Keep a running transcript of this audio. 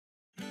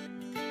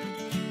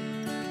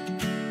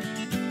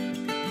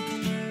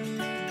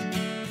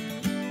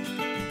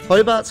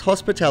Hobart's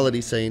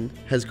hospitality scene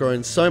has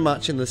grown so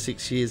much in the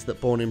 6 years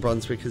that Born in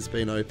Brunswick has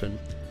been open.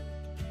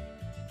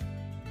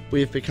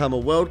 We have become a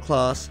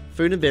world-class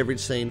food and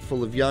beverage scene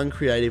full of young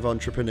creative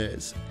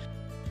entrepreneurs.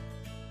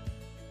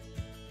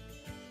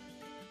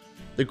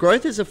 The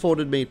growth has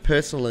afforded me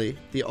personally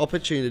the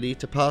opportunity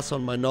to pass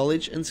on my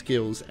knowledge and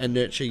skills and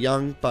nurture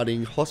young,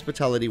 budding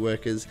hospitality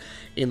workers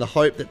in the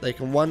hope that they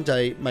can one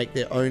day make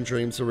their own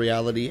dreams a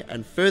reality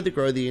and further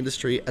grow the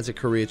industry as a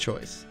career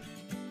choice.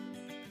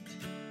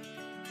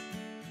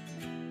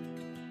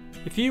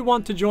 If you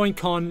want to join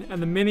Con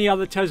and the many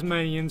other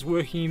Tasmanians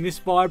working in this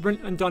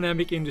vibrant and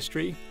dynamic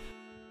industry,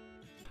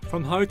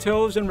 from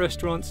hotels and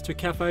restaurants to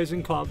cafes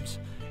and clubs,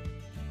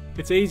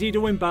 it's easy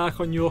to embark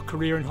on your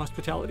career in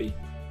hospitality.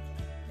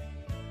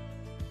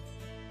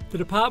 The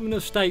Department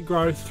of State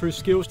Growth through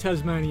Skills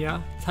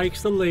Tasmania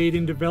takes the lead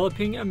in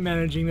developing and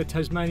managing the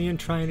Tasmanian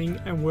training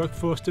and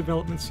workforce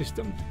development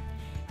system,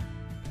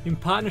 in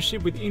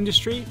partnership with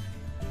industry,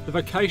 the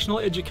vocational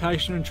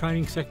education and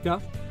training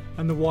sector,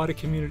 and the wider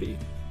community.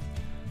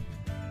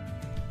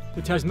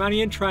 The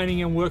Tasmanian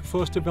Training and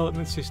Workforce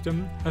Development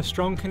System has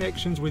strong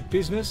connections with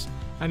business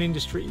and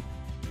industry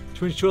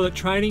to ensure that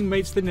training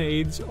meets the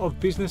needs of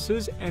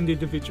businesses and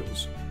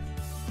individuals.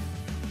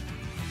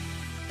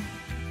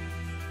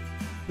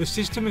 The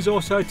system is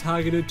also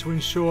targeted to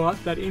ensure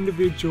that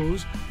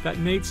individuals that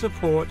need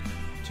support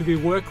to be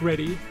work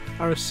ready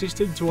are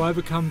assisted to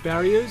overcome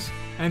barriers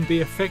and be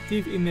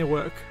effective in their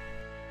work.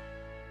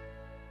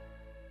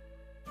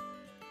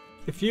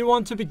 If you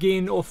want to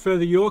begin or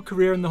further your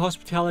career in the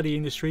hospitality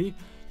industry,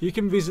 you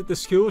can visit the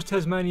Skills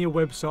Tasmania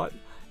website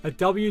at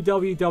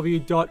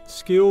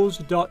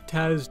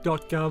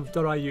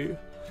www.skills.tas.gov.au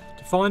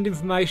to find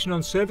information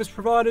on service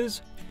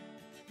providers,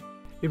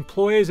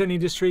 employers and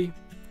industry,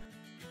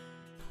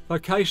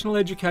 vocational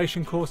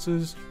education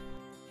courses,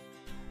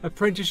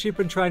 apprenticeship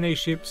and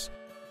traineeships,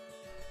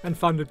 and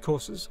funded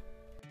courses.